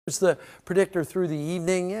Here's the predictor through the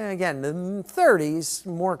evening. Again, the 30s,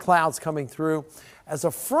 more clouds coming through. As a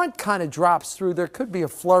front kind of drops through, there could be a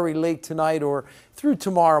flurry late tonight or through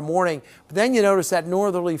tomorrow morning. But then you notice that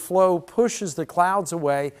northerly flow pushes the clouds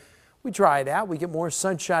away. We dry it out. We get more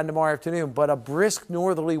sunshine tomorrow afternoon, but a brisk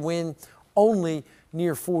northerly wind only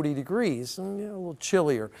near 40 degrees, a little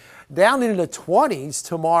chillier. Down into the 20s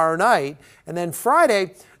tomorrow night. And then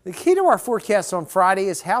Friday, the key to our forecast on Friday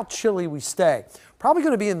is how chilly we stay. Probably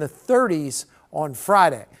going to be in the 30s on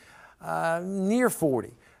Friday, near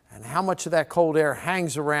 40. And how much of that cold air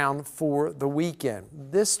hangs around for the weekend.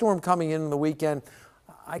 This storm coming in the weekend,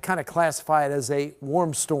 I kind of classify it as a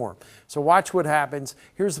warm storm. So watch what happens.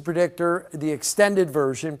 Here's the predictor, the extended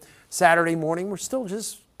version. Saturday morning, we're still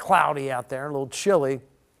just cloudy out there, a little chilly.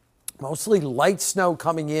 Mostly light snow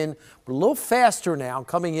coming in. We're a little faster now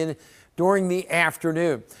coming in during the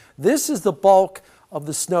afternoon. This is the bulk of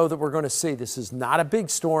the snow that we're going to see. This is not a big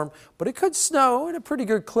storm, but it could snow at a pretty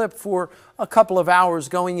good clip for a couple of hours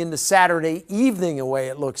going into Saturday evening, the way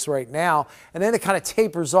it looks right now. And then it kind of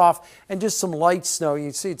tapers off and just some light snow. You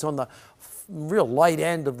can see it's on the real light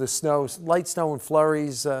end of the snow, light snow and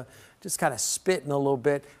flurries, just kind of spitting a little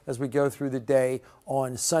bit as we go through the day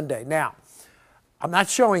on Sunday. Now, I'm not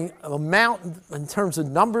showing an amount in terms of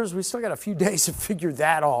numbers. We still got a few days to figure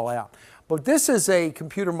that all out. But this is a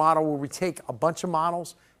computer model where we take a bunch of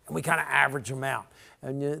models and we kind of average them out.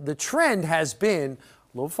 And the trend has been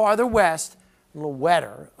a little farther west, a little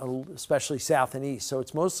wetter, especially south and east. So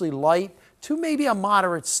it's mostly light to maybe a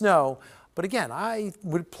moderate snow. But again, I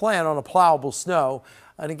would plan on a plowable snow.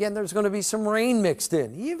 And again, there's going to be some rain mixed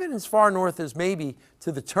in, even as far north as maybe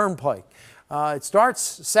to the turnpike. It starts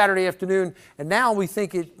Saturday afternoon, and now we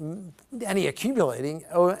think any accumulating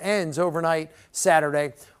ends overnight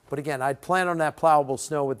Saturday. But again, I'd plan on that plowable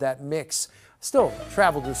snow with that mix. Still,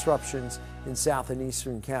 travel disruptions in south and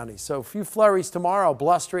eastern counties. So a few flurries tomorrow,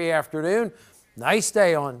 blustery afternoon. Nice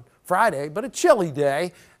day on Friday, but a chilly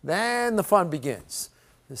day. Then the fun begins.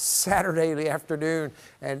 Saturday afternoon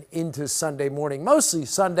and into Sunday morning. Mostly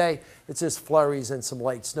Sunday, it's just flurries and some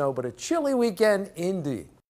light snow, but a chilly weekend indeed.